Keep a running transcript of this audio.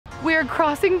are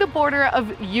crossing the border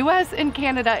of US and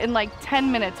Canada in like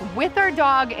 10 minutes with our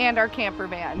dog and our camper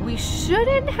van. We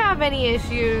shouldn't have any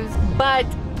issues, but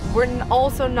we're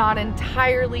also not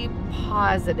entirely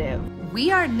positive. We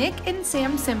are Nick and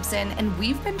Sam Simpson, and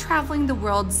we've been traveling the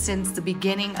world since the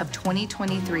beginning of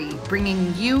 2023,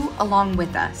 bringing you along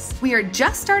with us. We are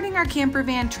just starting our camper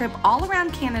van trip all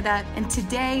around Canada, and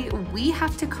today we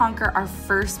have to conquer our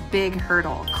first big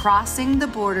hurdle, crossing the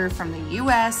border from the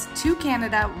US to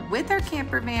Canada with our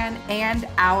camper van and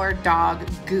our dog,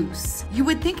 Goose. You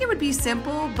would think it would be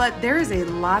simple, but there is a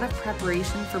lot of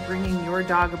preparation for bringing your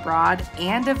dog abroad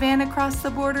and a van across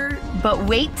the border. But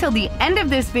wait till the end of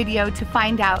this video to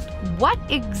find out what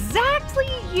exactly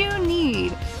you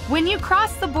need when you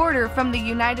cross the border from the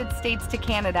United States to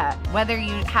Canada. Whether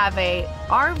you have a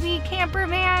RV camper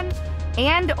van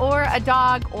and or a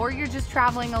dog, or you're just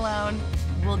traveling alone,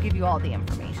 we'll give you all the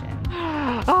information.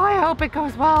 Oh, I hope it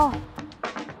goes well.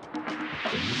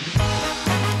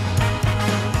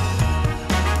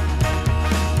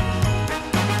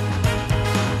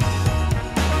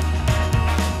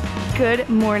 Good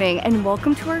morning and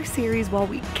welcome to our series while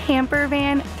we camper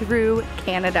van through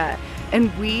Canada.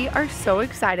 And we are so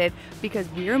excited because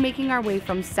we are making our way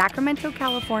from Sacramento,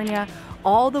 California,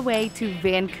 all the way to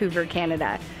Vancouver,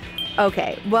 Canada.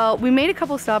 Okay, well, we made a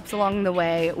couple stops along the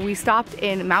way. We stopped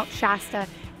in Mount Shasta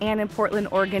and in Portland,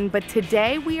 Oregon, but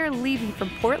today we are leaving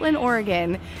from Portland,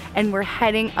 Oregon, and we're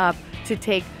heading up to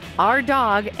take our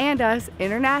dog and us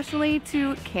internationally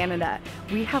to Canada.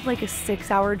 We have like a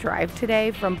 6-hour drive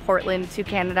today from Portland to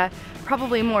Canada,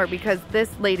 probably more because this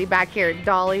lady back here,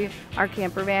 Dolly, our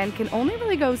camper van, can only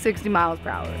really go 60 miles per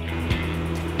hour.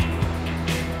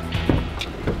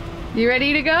 You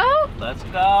ready to go? Let's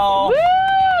go.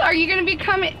 Woo! Are you gonna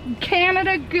become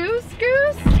Canada Goose?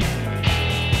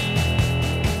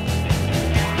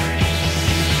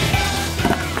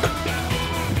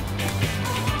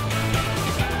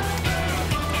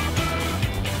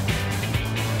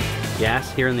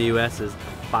 Gas here in the US is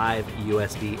 5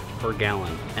 USD per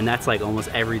gallon, and that's like almost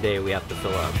every day we have to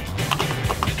fill up.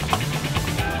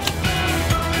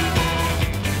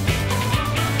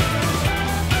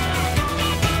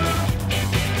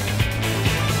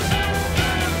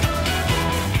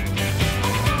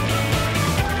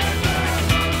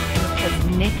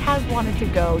 Because Nick has wanted to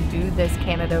go do this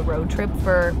Canada road trip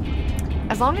for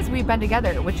as long as we've been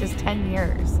together, which is 10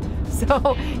 years.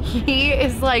 So he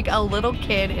is like a little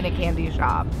kid in a candy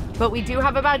shop. But we do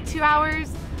have about 2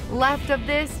 hours left of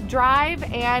this drive,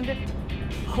 and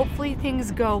hopefully things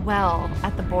go well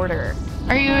at the border.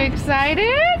 Are you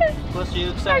excited? Plus, you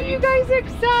excited? Are you guys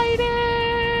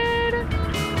excited?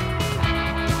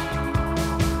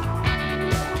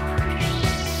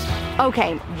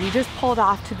 Okay, we just pulled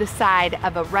off to the side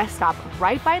of a rest stop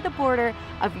right by the border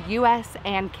of US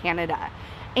and Canada.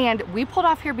 And we pulled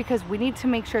off here because we need to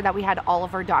make sure that we had all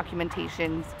of our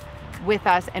documentations with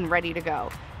us and ready to go.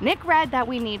 Nick read that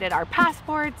we needed our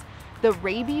passports, the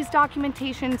rabies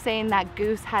documentation saying that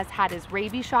Goose has had his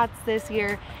rabies shots this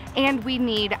year, and we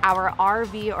need our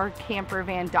RV or camper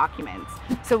van documents.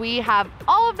 So we have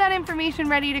all of that information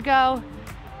ready to go.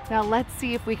 Now let's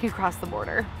see if we can cross the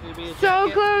border.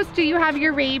 So close. Do you have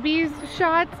your rabies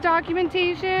shots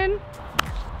documentation?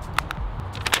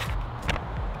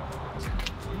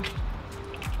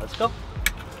 Let's go.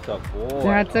 Good boy.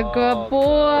 That's a good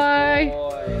boy.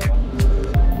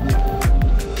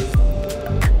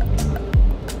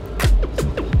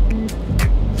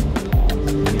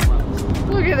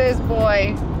 Look at this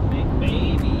boy. Big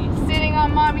baby. Sitting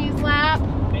on mommy's lap.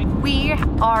 We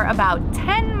are about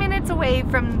 10 minutes away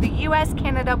from the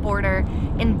US-Canada border,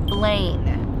 and Blaine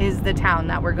is the town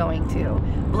that we're going to.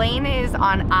 Blaine is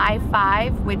on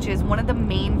I-5, which is one of the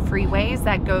main freeways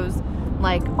that goes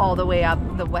like all the way up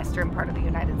the western part of the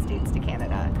United States to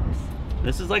Canada.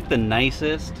 This is like the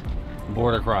nicest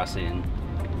border crossing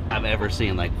I've ever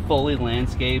seen. Like fully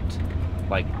landscaped,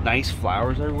 like nice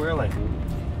flowers everywhere. Like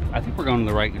I think we're going in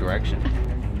the right direction.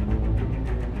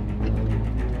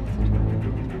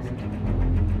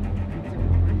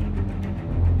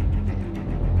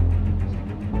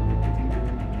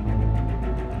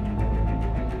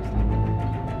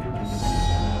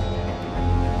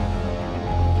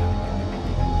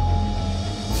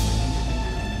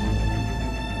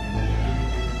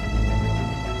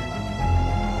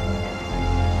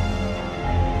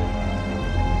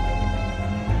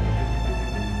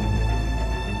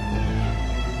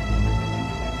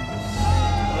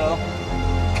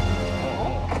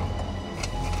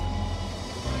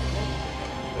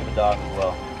 Dog as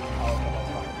well. Oh, okay, that's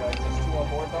fine. Like, just 2 on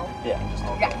board though? Yeah. Just,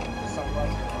 okay. Yeah. Just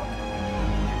sunglasses on.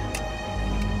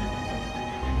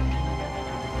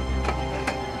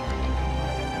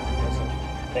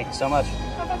 Thank you so much.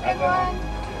 Have a good one.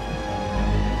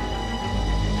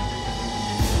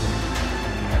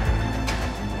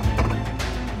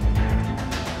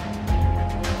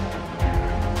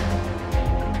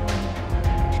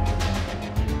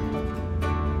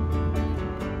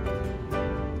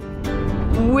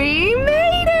 We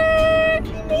made it!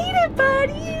 We made it,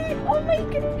 buddy! Oh my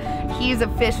goodness. He's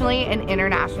officially an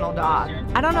international dog.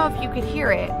 I don't know if you could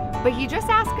hear it, but he just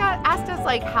asked us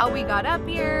like how we got up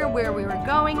here, where we were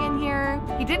going in here.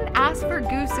 He didn't ask for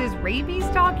Goose's rabies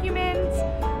documents,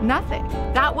 nothing.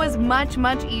 That was much,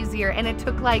 much easier, and it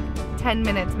took like 10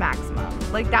 minutes maximum.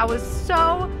 Like, that was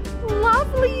so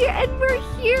lovely, and we're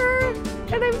here,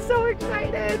 and I'm so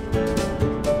excited.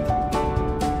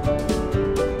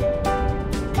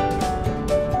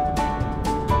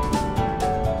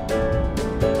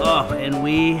 Oh, and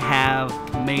we have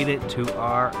made it to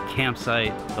our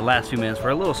campsite. The last few minutes were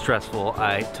a little stressful.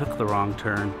 I took the wrong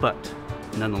turn, but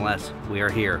nonetheless, we are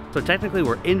here. So technically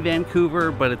we're in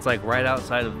Vancouver, but it's like right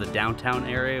outside of the downtown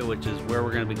area, which is where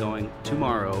we're gonna be going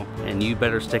tomorrow. And you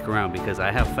better stick around because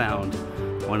I have found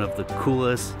one of the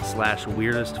coolest /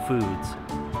 weirdest foods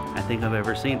I think I've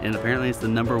ever seen. And apparently it's the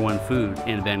 #1 food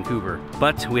in Vancouver.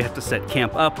 But we have to set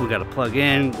camp up, we gotta plug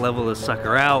in, level this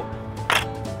sucker out.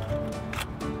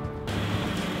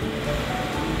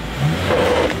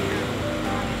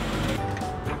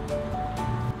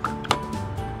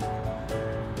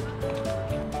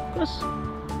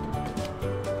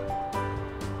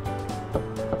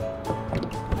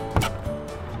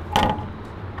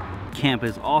 Camp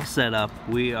is all set up.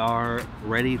 We are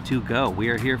ready to go. We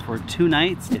are here for 2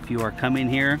 nights. If you are coming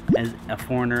here as a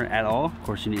foreigner at all, of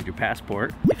course you need your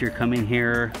passport. If you're coming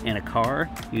here in a car,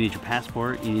 you need your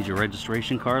passport, you need your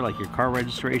registration card, like your car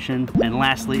registration. And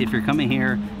lastly, if you're coming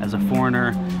here as a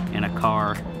foreigner in a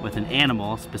car with an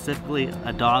animal, specifically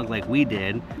a dog like we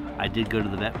did, I did go to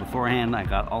the vet beforehand. I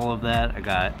got all of that. I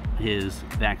got his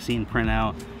vaccine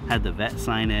printout, had the vet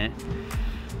sign it.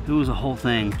 It was a whole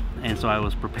thing, and so I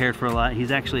was prepared for a lot.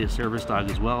 He's actually a service dog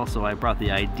as well, so I brought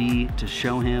the ID to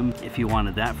show him if he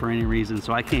wanted that for any reason.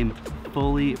 So I came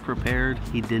fully prepared.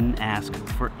 He didn't ask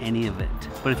for any of it.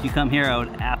 But if you come here, I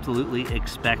would absolutely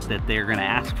expect that they're gonna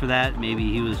ask for that.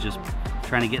 Maybe he was just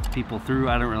trying to get people through,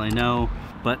 I don't really know.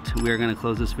 But we're gonna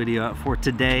close this video out for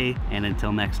today, and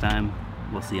until next time,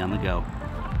 we'll see you on the go.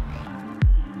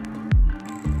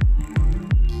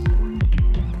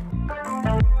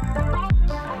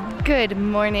 Good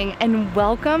morning and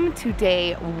welcome to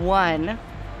day 1. No,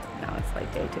 it's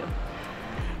like day 2.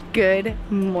 Good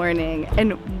morning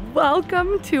and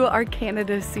welcome to our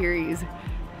Canada series.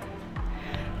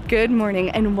 Good morning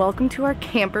and welcome to our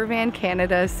Camper Van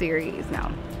Canada series.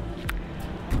 Now,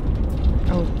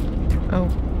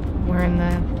 we're in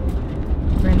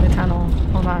the tunnel.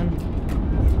 Hold on.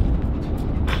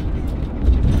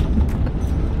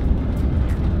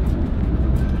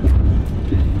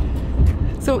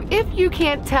 So if you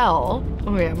can't tell,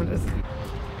 oh yeah, I'm gonna just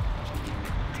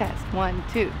test 1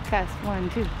 2, test 1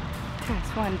 2,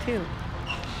 test 1 2.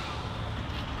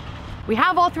 We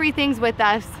have all 3 things with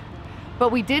us,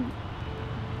 but we did.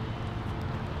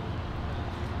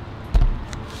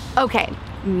 Okay,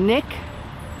 Nick.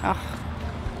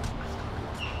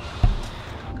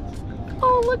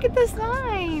 Oh, look at the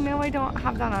sign. No, I don't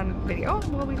have that on video.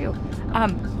 Well, we do.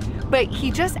 But he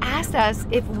just asked us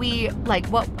if we like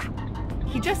what.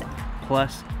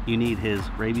 Plus, you need his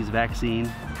rabies vaccine.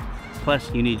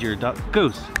 Plus, you need your dog.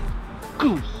 Goose!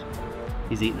 Goose!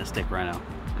 He's eating a stick right now.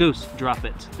 Goose, drop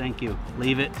it. Thank you.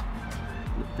 Leave it.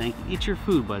 Thank you. Eat your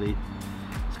food, buddy.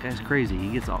 This guy's crazy. He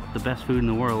gets all the best food in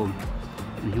the world,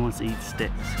 and he wants to eat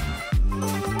sticks.